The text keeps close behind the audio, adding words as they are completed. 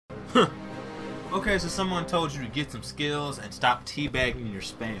Okay, so someone told you to get some skills and stop teabagging your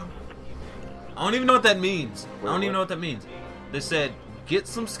spam. I don't even know what that means. I don't even know what that means. They said, get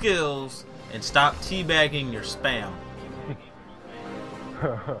some skills and stop teabagging your spam.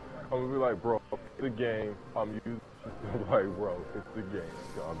 I'm gonna be like, bro, it's the game. I'm using. I'm like, bro, it's the game.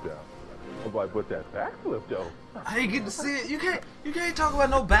 Calm down. I'm like, but that backflip though. I didn't get to see it. You can't talk about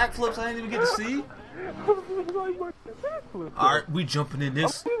no backflips. I didn't even get to see. All right, we jumping in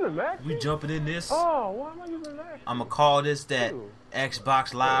this. We jumping in this. Oh, why am I using that? I'm gonna call this that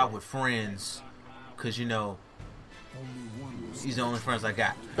Xbox Live with friends, cause you know these the only friends I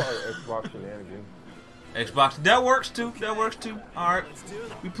got. Xbox Shenanigans. Xbox, that works too. That works too. All right,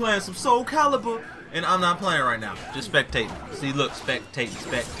 we playing some Soul Calibur, and I'm not playing right now. Just spectating. See, look, spectating.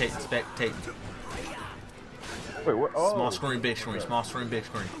 Wait, what? Oh. Small screen, big screen. Small screen, big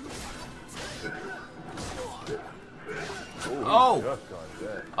screen. Oh!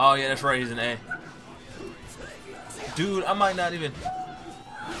 Oh yeah, that's right. He's an A. Dude, I might not even.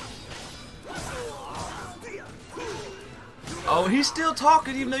 Oh, he's still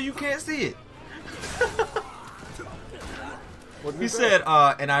talking even though you can't see it. He said,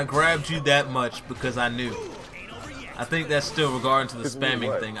 and I grabbed you that much because I knew. I think that's still regarding to the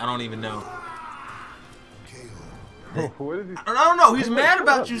spamming thing. I don't even know. What is he? I don't know. He's mad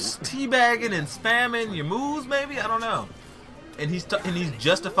about you teabagging and spamming your moves, maybe? I don't know. And he's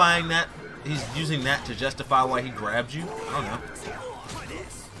justifying that. He's using that to justify why he grabbed you. I don't know.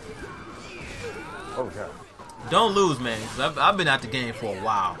 Oh god. Don't lose, man. 'Cause I've been out the game for a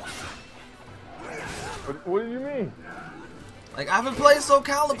while. What do you mean? Like, I haven't played Soul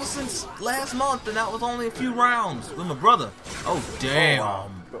Calibur since last month, and that was only a few rounds with my brother. Oh,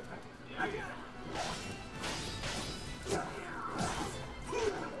 damn.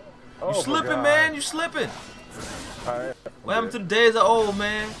 You slipping, man. You slipping. Right. What happened to the days of old,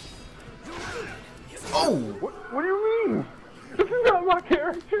 man? Oh! What do you mean? This is not my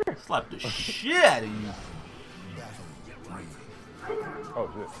character. Slap the shit out of you. Oh,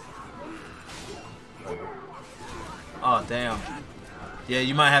 shit. Oh, damn. Yeah,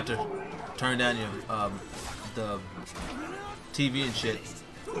 you might have to turn down your, the TV and shit.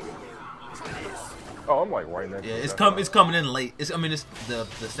 Oh, I'm like right next to Yeah, it. it's coming in late. It's the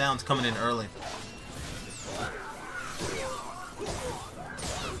sound's coming in early.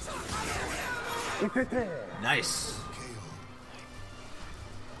 Nice.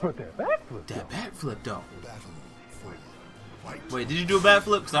 But that backflip. That backflip though. Wait, did you do a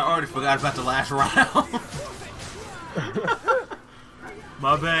backflip? Because I already forgot about the last round.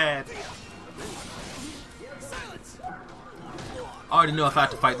 My bad. I already know if I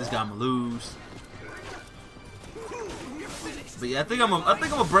have to fight this guy, I'm gonna lose. But yeah, I think I'm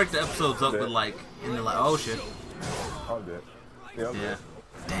gonna break the episodes up with like, and they're like, oh shit. I'm dead. Yeah, I'm dead.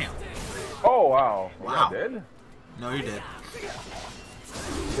 Damn. Oh wow. Wow. Am I dead? No, you're dead.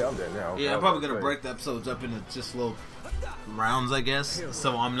 Yeah, I'm dead now. Yeah, I'm probably gonna break the episodes up into just little rounds, I guess.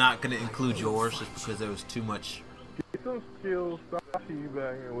 So I'm not gonna include yours just because there was too much. Get some skills, stop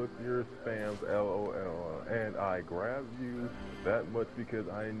teabagging with your spams, LOL. And I grabbed you that much because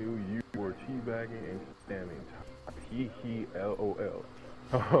I knew you were teabagging and spamming. Hee LOL.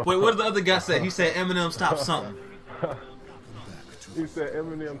 Wait, what did the other guy say? He said Eminem stop something. He said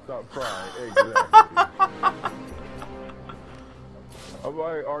Eminem stop crying. Exactly. I'm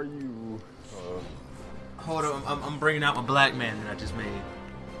like, are you? Hold on, I'm bringing out my black man that I just made.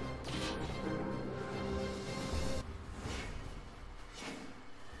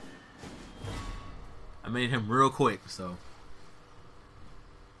 I made him real quick, so.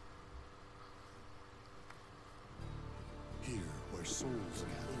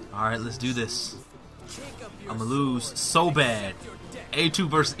 Alright, let's do this. I'm gonna lose so bad. A2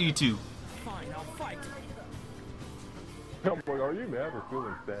 versus E2. I'm like, are you mad or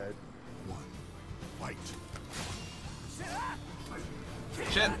feeling sad?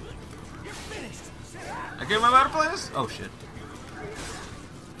 Shit. I gave my battle play this? Oh shit.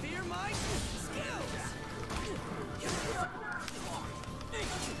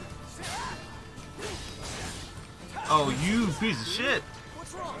 Oh, you piece of shit.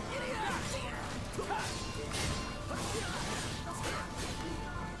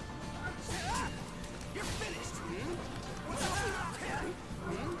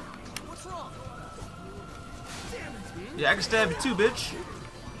 Yeah, I can stab you too, bitch.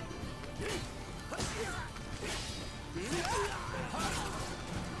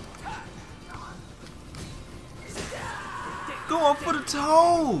 Going for the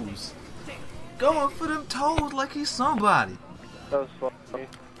toes. Going for them toes like he's somebody. That was funny.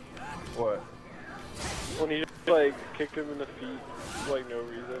 What? When you like kicked him in the feet for like no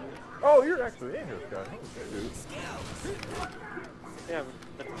reason. Oh, you're actually in here, Scott. Okay, dude. Yeah.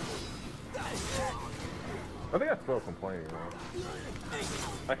 I think I spelled complaining wrong.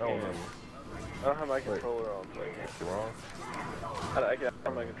 I I don't can't. remember. I don't have my controller on. So You wrong? I can't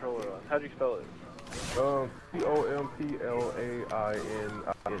have my controller on. How'd you spell it? C-O-M-P-L-A-I-N.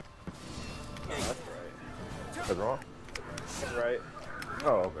 That's right. That's wrong? Right. Oh,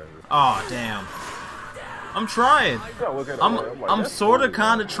 okay. Oh damn. I'm trying. Yeah, look at it, I'm like, I'm that's sorta totally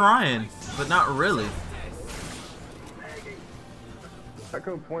kinda wrong. trying, but not really. I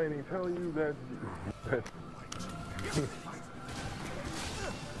complaining, tell you that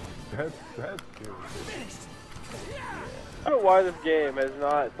that's good. I don't know why this game has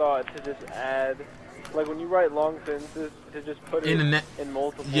not thought to just add, like when you write long sentences, to just put it in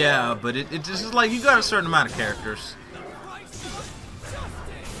multiple. Yeah, lines. but it just is like you got a certain amount of characters.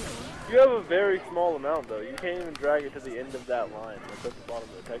 You have a very small amount though. You can't even drag it to the end of that line. That's at the bottom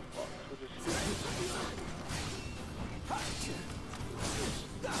of the text box, which is stupid.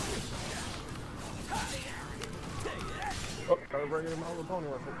 Oh, trying to bring in my little pony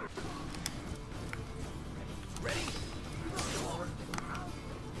real quick.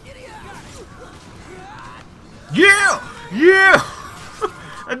 Yeah! Yeah!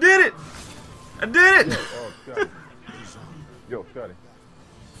 I did it! I did it! Oh, Scotty. Yo, Scotty.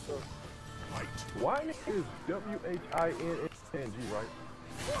 Why is W-H-I-N-N-G, right?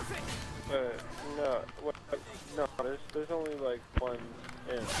 No, there's only like one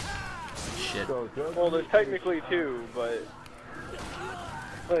N. Shit. So, Well, there's technically two, but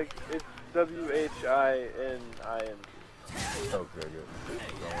like it's W-H-I-N-I-N. Okay, good.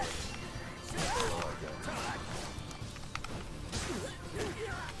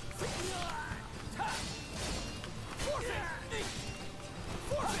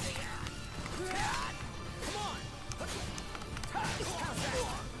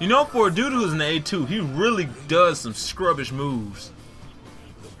 You know, for a dude who's an A2, he really does some scrubbish moves.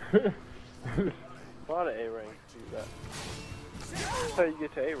 A lot of A ranks do that. That's how you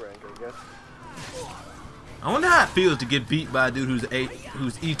get to A rank, I guess. I wonder how it feels to get beat by a dude who's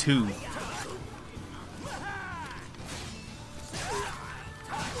E2.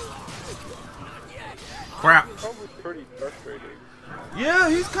 Crap. Probably pretty frustrating. Yeah,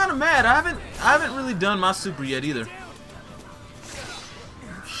 he's kind of mad. I haven't really done my super yet either.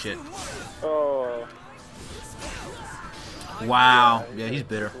 Shit. Oh. Wow. Yeah, he's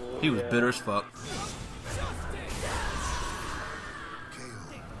bitter. He was bitter as fuck.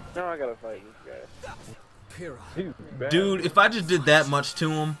 Now I gotta fight this guy. He's bad. Dude, if I just did that much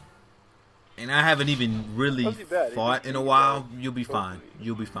to him, and I haven't even really How's he bad? fought in a while, you'll be fine.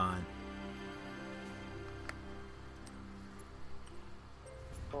 You'll be fine.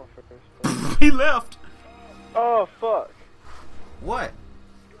 Oh, for Christ's sake. He left. Oh, fuck. What?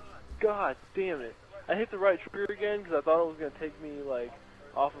 God damn it. I hit the right trigger again because I thought it was gonna take me, like,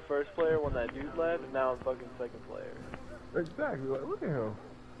 off of first player when that dude left, and now I'm fucking second player. Exactly. Like, look at him.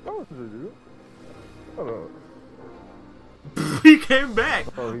 What was this dude? Hold on. He came back.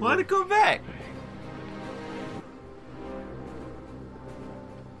 Oh, Why'd he come back?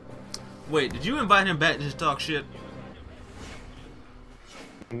 Wait, did you invite him back to just talk shit?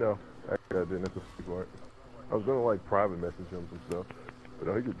 No, actually I didn't. That's a speak part. I was gonna like private message him some stuff, but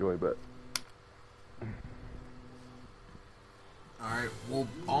no, he could join back. Alright, well,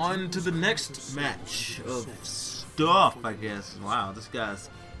 on to the next match of stuff, I guess. Wow, this guy's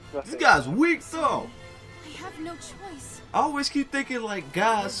weak though. I have no choice. I always keep thinking like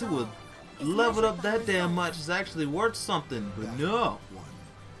guys who would level up that damn much is actually worth something, but no.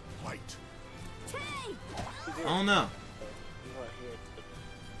 I don't know.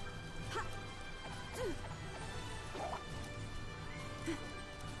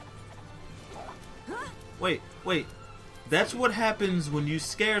 Wait. That's what happens when you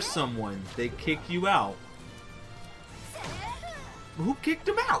scare someone. They kick you out. Who kicked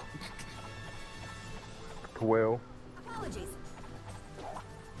him out? Well, Apologies.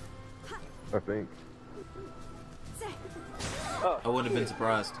 I think. I wouldn't have been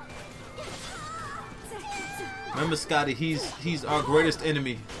surprised. Remember, Scotty, he's our greatest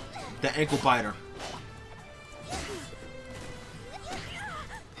enemy, the ankle biter.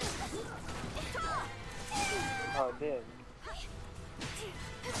 Oh, damn.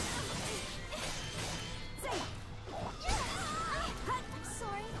 I'm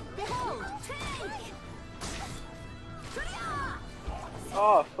sorry. Behold.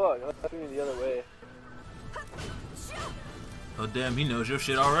 Oh, fuck. That's me the other way. Oh damn, he knows your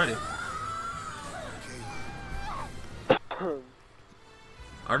shit already.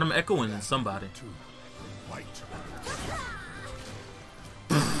 Are them echoing in somebody?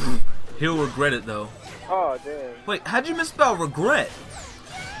 He'll regret it though. Oh damn. Wait, how'd you misspell regret?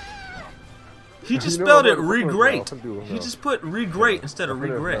 He just You know spelled what, it I'm gonna regrate. do it He now. just put regrate instead of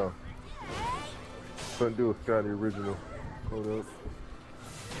regret. Couldn't do a Scotty original. Hold up.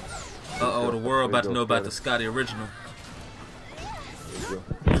 Uh-oh, the world about to know about the Scotty original. There you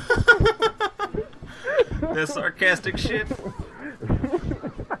go. That sarcastic shit.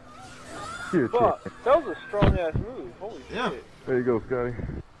 Here, Fuck, check. that was a strong ass move. Holy Yeah. shit. There you go, Scotty.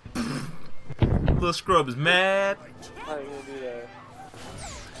 Little scrub is mad. I ain't gonna do that.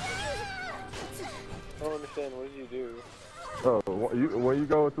 I don't understand. What did you do? Oh, when you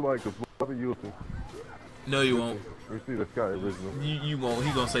go into like the floor, you'll see. No, you won't. You see the Scotty original. You won't.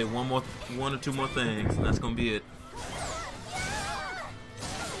 He gonna say one or two more things, and that's gonna be it.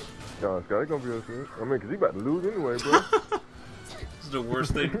 No, Scotty gonna be okay. I mean, cause he about to lose anyway, bro. This is the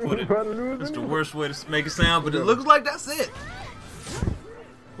worst thing to put He it. about to lose That's the anyway. worst way to make it sound, but it looks like that's it.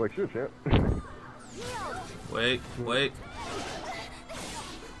 Like, sure, champ. Wait.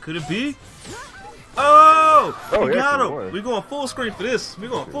 Could it be? Oh! Oh, He yeah, got he him. won. We're going full screen for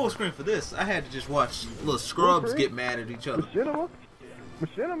this. I had to just watch little scrubs screen? get mad at each other.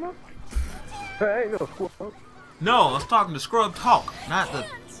 Machinima? Hey, ain't no squad. No, I was talking to Scrub Talk, not the...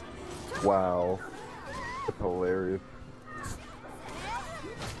 Wow. That's hilarious.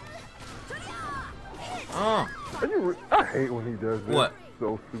 Oh. I hate when he does this. What?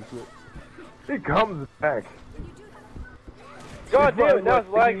 So stupid. He comes back. God damn it, It's that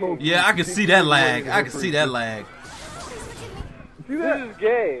was like lagging. Yeah, I can see that lag. I can see that lag. See that? This is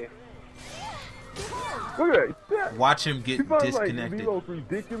gay. Look at that. Yeah. Watch him He get finds disconnected. like the most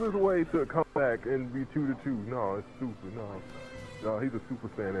ridiculous way to come back and be 2-2. No, it's stupid. No, he's a super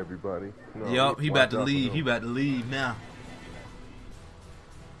fan, everybody. No, Yup, he about to watch out for leave. him. He about to leave now.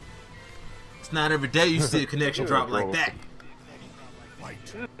 It's not every day you see a connection drop like that.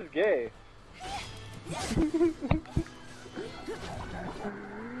 This is gay.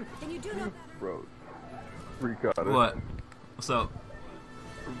 And you do know better. Bro, Recon. What? What's up?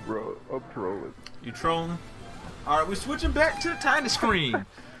 Bro, I'm trolling. You trolling? Alright, we're switching back to the tiny screen.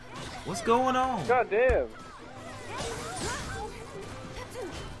 What's going on? God damn.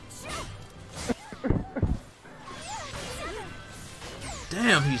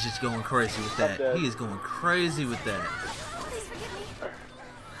 Damn, he's just going crazy with that. dead. He is going crazy with that.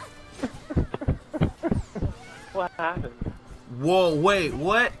 What happened? Whoa, wait,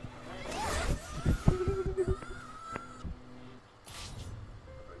 what?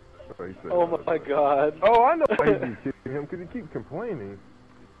 He said, Oh my god. Oh, I know why he's kicking him, because he keeps complaining.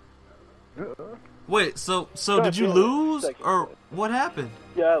 Wait, so did you lose? Or what happened?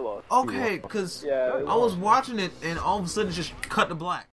 Yeah, I lost. Okay, because Yeah, I was watching it and all of a sudden it just cut to black.